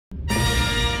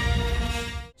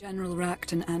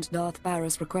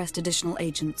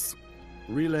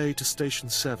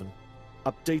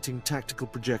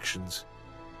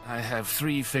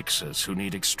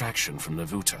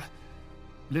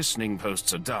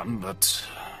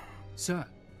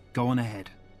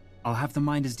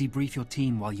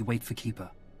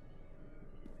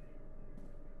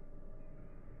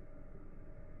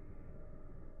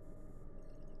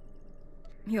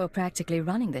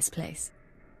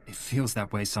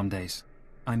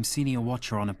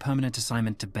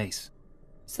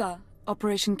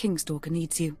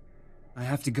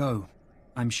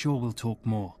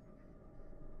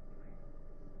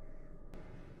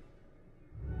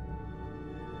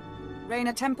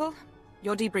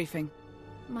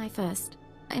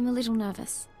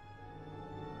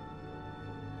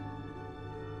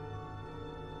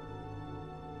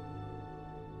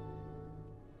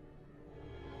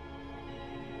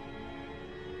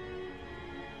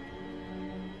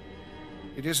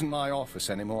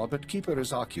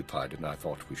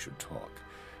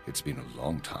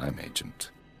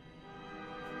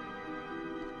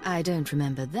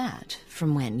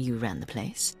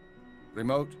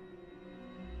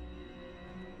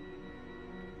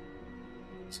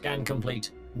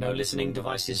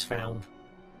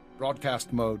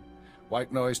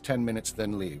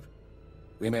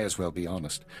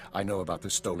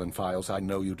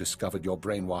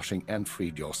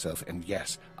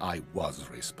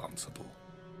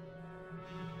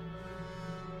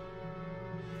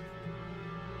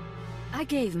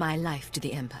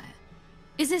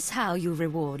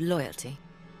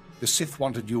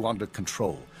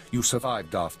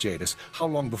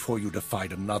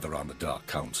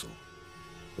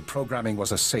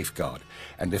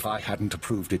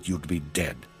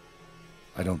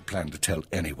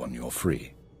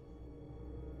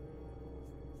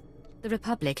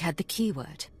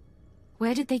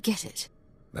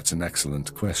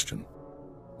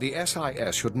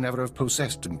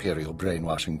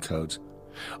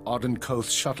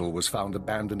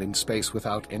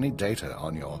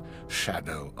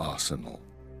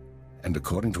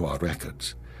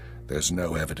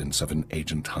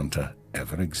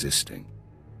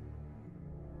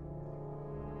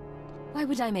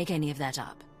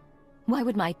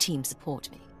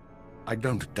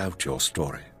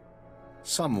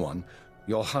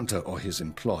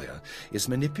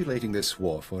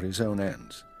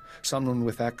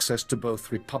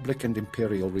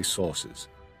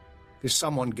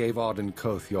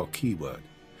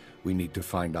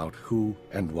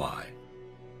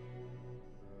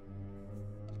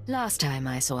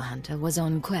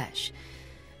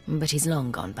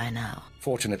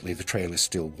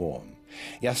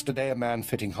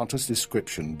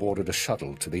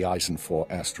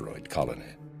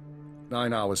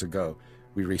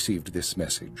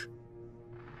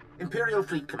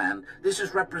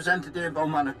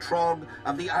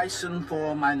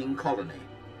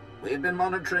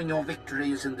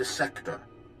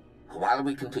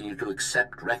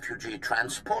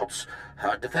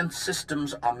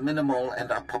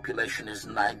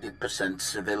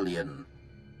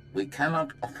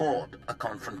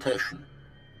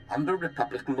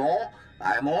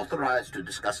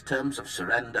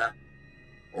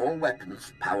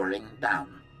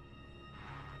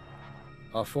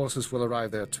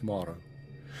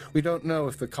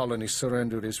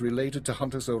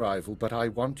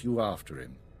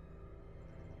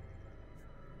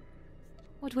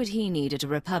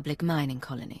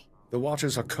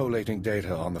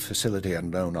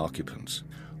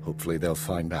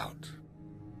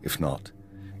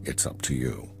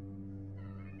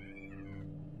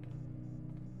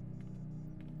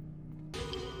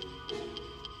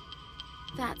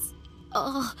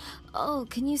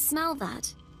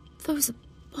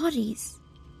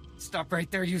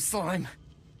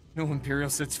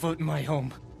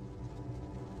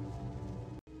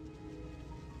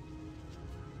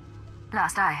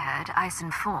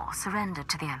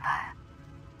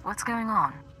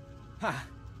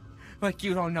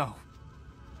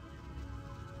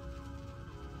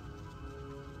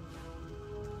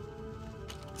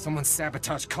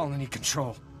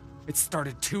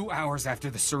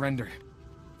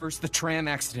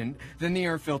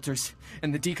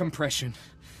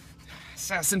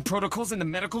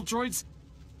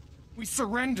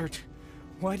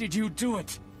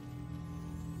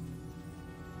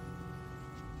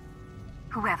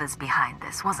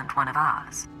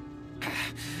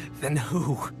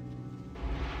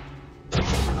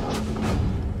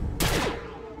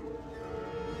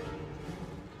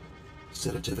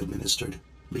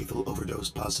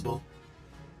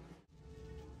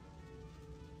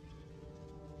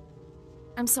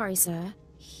I'm sorry, sir.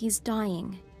 He's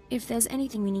dying. If there's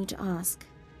anything we need to ask...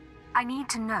 I need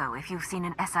to know if you've seen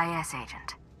an SIS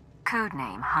agent.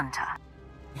 Codename Hunter.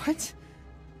 What?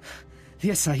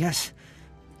 The SIS?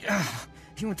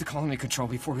 He went to colony control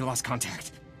before we lost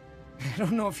contact. I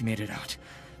don't know if he made it out.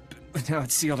 But now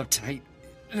it's sealed up tight.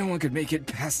 No one could make it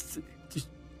past...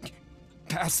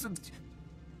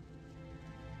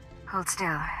 Hold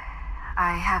still.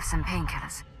 I have some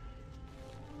painkillers.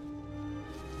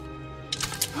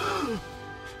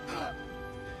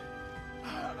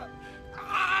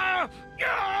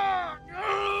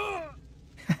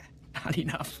 Not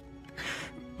enough.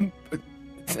 But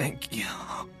thank you.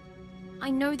 I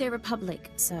know they're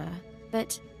Republic, sir,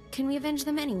 but can we avenge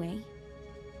them anyway?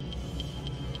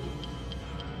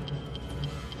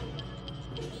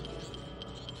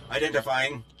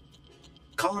 Identifying.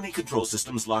 Colony control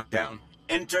systems locked down.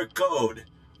 Enter code.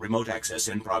 Remote access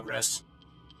in progress.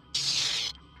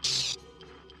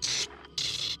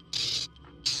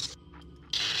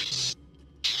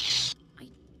 I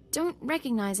don't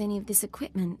recognize any of this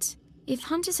equipment. If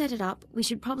Hunter set it up, we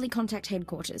should probably contact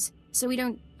headquarters, so we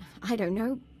don't, I don't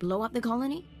know, blow up the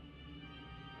colony?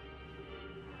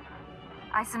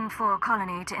 Ison 4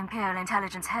 colony to Imperial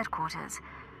Intelligence headquarters.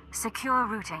 Secure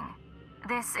routing.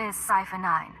 This is Cipher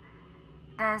 9.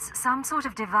 There's some sort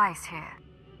of device here.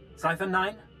 Cipher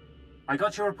 9? I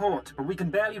got your report, but we can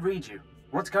barely read you.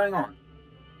 What's going on?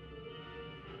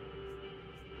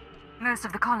 Most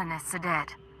of the colonists are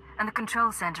dead, and the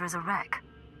control center is a wreck.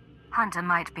 Hunter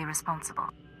might be responsible.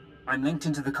 I'm linked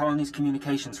into the colony's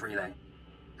communications relay.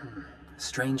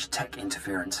 Strange tech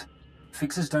interference.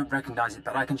 Fixers don't recognize it,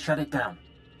 but I can shut it down.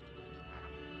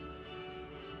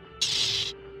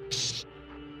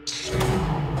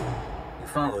 You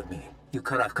followed me. You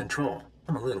cut off control.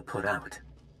 I'm a little put out.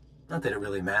 Not that it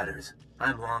really matters.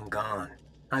 I'm long gone.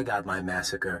 I got my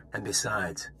massacre, and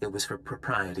besides, it was for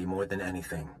propriety more than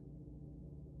anything.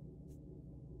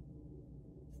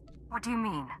 What do you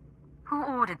mean? Who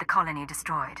ordered the colony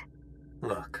destroyed?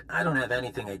 Look, I don't have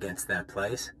anything against that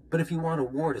place, but if you want a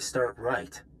war to start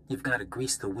right, you've got to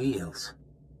grease the wheels.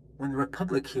 When the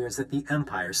Republic hears that the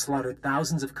Empire slaughtered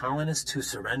thousands of colonists who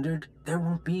surrendered, there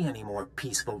won't be any more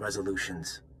peaceful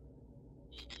resolutions.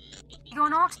 You're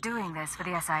not doing this for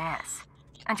the SIS,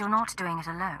 and you're not doing it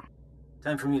alone.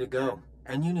 Time for me to go,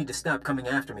 and you need to stop coming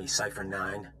after me, Cipher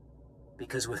 9.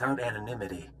 Because without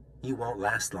anonymity, you won't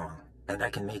last long, and I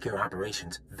can make your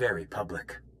operations very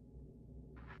public.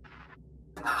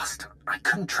 Blast. I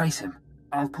couldn't trace him.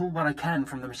 I'll pull what I can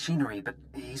from the machinery, but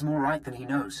he's more right than he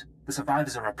knows. The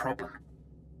survivors are a problem.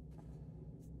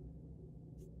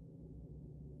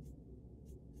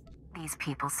 These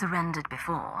people surrendered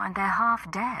before, and they're half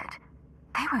dead.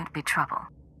 They won't be trouble.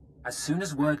 As soon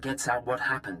as word gets out what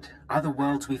happened, other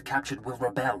worlds we've captured will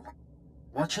rebel.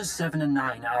 Watchers 7 and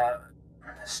 9 are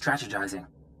strategizing.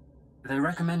 They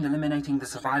recommend eliminating the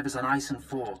survivors on Ison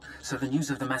 4, so the news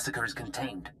of the massacre is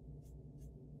contained.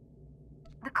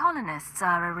 The colonists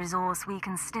are a resource we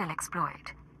can still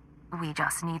exploit. We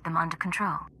just need them under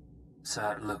control.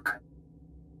 Sir, look.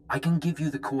 I can give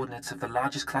you the coordinates of the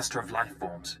largest cluster of life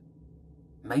forms.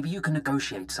 Maybe you can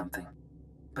negotiate something.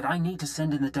 But I need to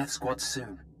send in the death squad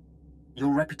soon.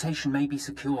 Your reputation may be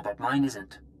secure, but mine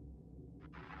isn't.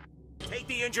 Take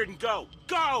the injured and go!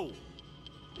 Go!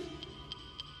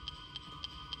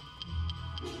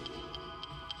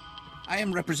 I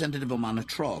am Representative Omana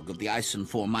Trog of the Ison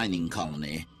 4 mining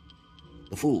colony.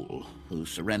 The fool who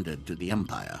surrendered to the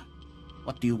Empire.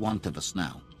 What do you want of us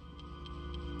now?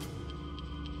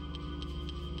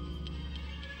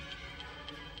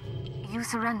 You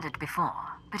surrendered before,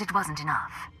 but it wasn't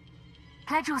enough.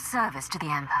 Pledge your service to the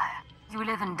Empire. You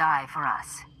live and die for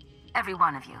us. Every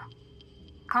one of you.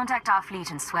 Contact our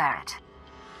fleet and swear it.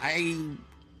 I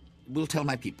will tell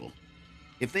my people.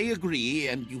 If they agree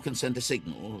and you can send a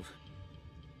signal,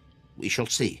 we shall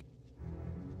see.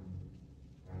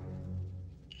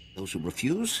 Those who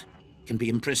refuse can be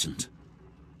imprisoned.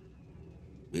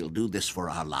 We'll do this for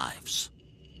our lives.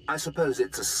 I suppose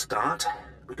it's a start.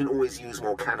 We can always use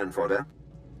more cannon fodder.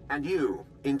 And you,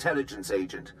 intelligence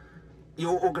agent.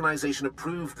 Your organization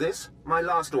approved this? My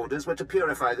last orders were to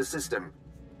purify the system.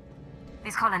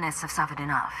 These colonists have suffered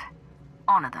enough.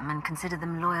 Honor them and consider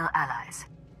them loyal allies.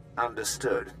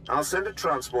 Understood. I'll send a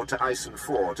transport to Ison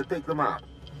 4 to pick them up.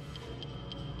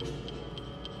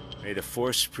 May the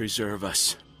Force preserve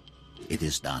us. It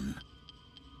is done.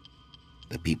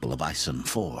 The people of Ison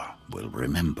 4 will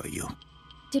remember you.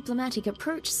 Diplomatic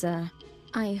approach, sir.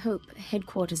 I hope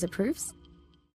headquarters approves.